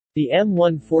The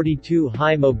M142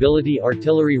 High Mobility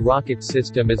Artillery Rocket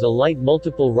System is a light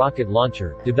multiple rocket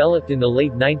launcher, developed in the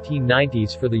late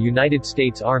 1990s for the United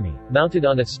States Army. Mounted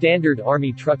on a standard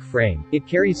Army truck frame, it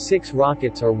carries 6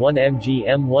 rockets or 1 MG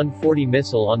M140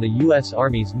 missile on the U.S.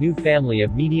 Army's new family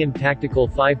of medium tactical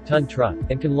 5-ton truck,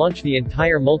 and can launch the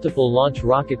entire multiple launch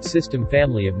rocket system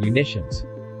family of munitions.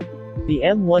 The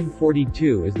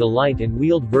M142 is the light and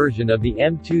wheeled version of the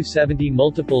M270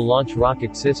 multiple launch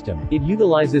rocket system. It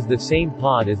utilizes the same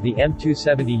pod as the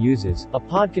M270 uses. A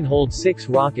pod can hold 6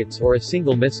 rockets or a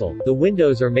single missile. The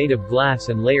windows are made of glass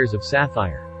and layers of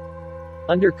sapphire.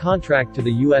 Under contract to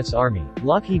the U.S. Army,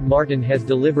 Lockheed Martin has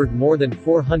delivered more than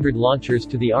 400 launchers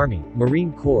to the Army,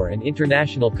 Marine Corps and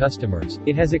international customers.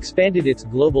 It has expanded its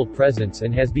global presence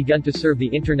and has begun to serve the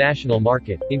international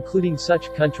market, including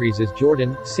such countries as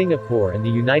Jordan, Singapore and the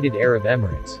United Arab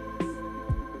Emirates.